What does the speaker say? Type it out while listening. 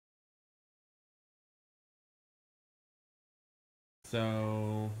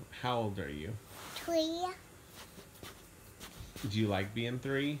So, how old are you? 3. Do you like being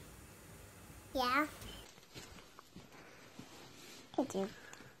 3? Yeah. I do.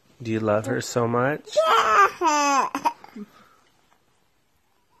 Do you love her so much? Yeah.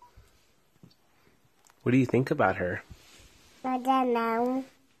 What do you think about her? I don't know.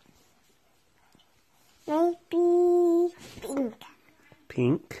 Maybe pink.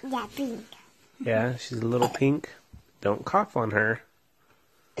 Pink? Yeah, pink. Yeah, she's a little pink. Don't cough on her.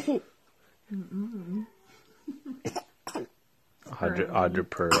 Audra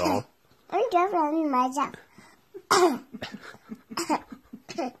Pearl. I'm just running myself.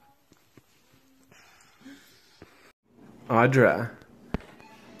 Audra,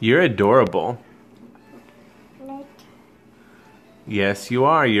 you're adorable. Like, Yes, you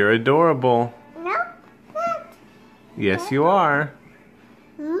are. You're adorable. no, not. Yes, you are.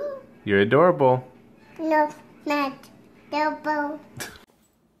 You're adorable. No, not. Double.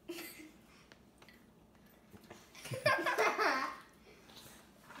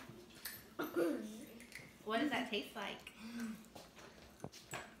 What does that taste like?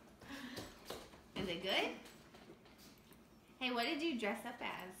 Is it good? Hey, what did you dress up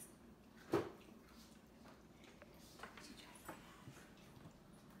as?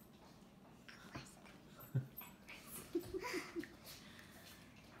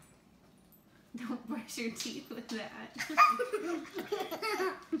 Don't brush your teeth with that.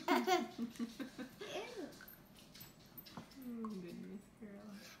 Oh, goodness, girl.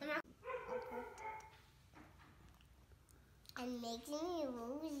 It makes me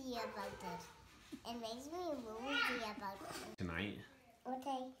woozy about this. It makes me woozy about this. Tonight?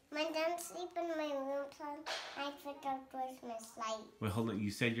 Okay. My dad sleep in my room tonight for the Christmas light. Wait, hold on.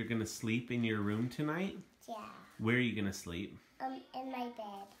 You said you're going to sleep in your room tonight? Yeah. Where are you going to sleep? In my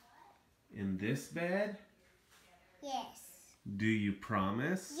bed. In this bed? Yes. Do you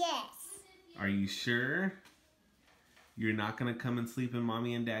promise? Yes. Are you sure? You're not going to come and sleep in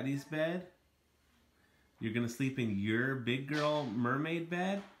Mommy and Daddy's bed? You're going to sleep in your big girl mermaid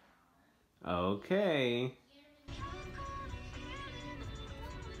bed? Okay.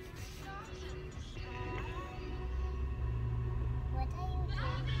 What are you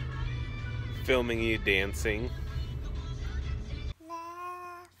doing? Filming you dancing.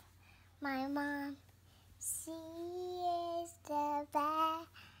 Love my mom. She is the best.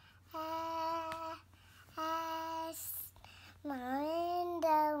 Mom in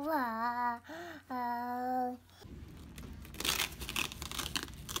the world.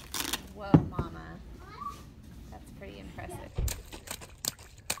 Whoa, Mama. That's pretty impressive.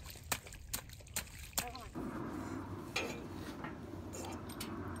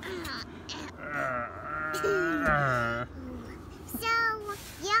 So,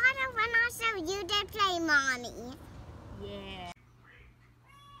 you're the one also you did play mommy. Yeah.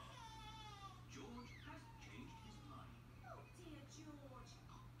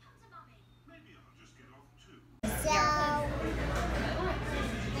 So,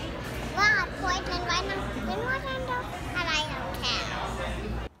 wow, Portland, why not? Then what end up at I hotel?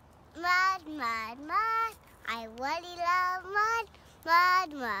 Mud, mud, mud. I really love mud. Mud,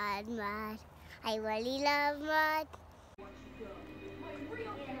 mud, mud. I really love mud.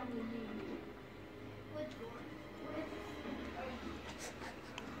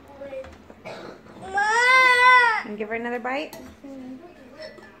 And give her another bite.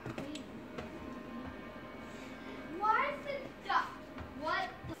 Why is it duck? What?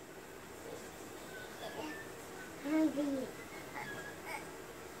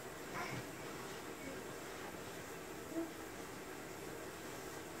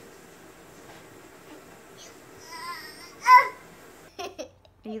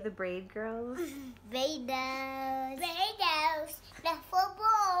 Are you the braid girls? Vados. Vados. The for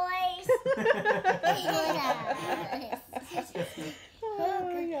boys. The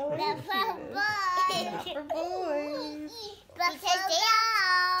for boys. For boys. Because they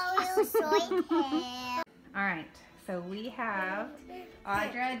all use short hair. All right, so we have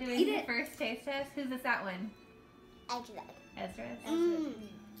Audra doing the first taste test. Who's this that one? Ezra. Ezra?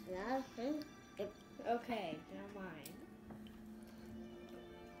 Okay, now mine.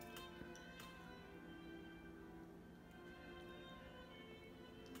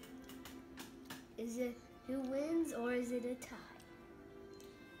 Is it who wins or is it a tie?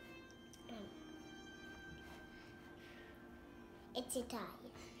 It's a tie.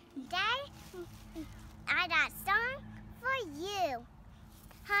 Dad, I got a song for you.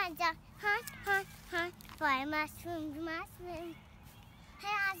 Hunt, hunt, hunt, hunt for mushrooms, mushrooms.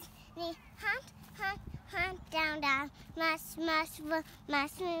 Hunt, hunt, hunt down the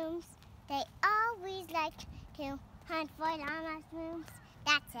mushrooms. They always like to hunt for llamas rooms.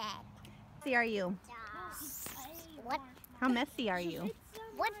 That's it. Messy are you? What? How messy are you?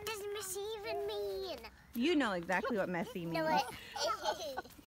 What does messy even mean? You know exactly what messy means. No, it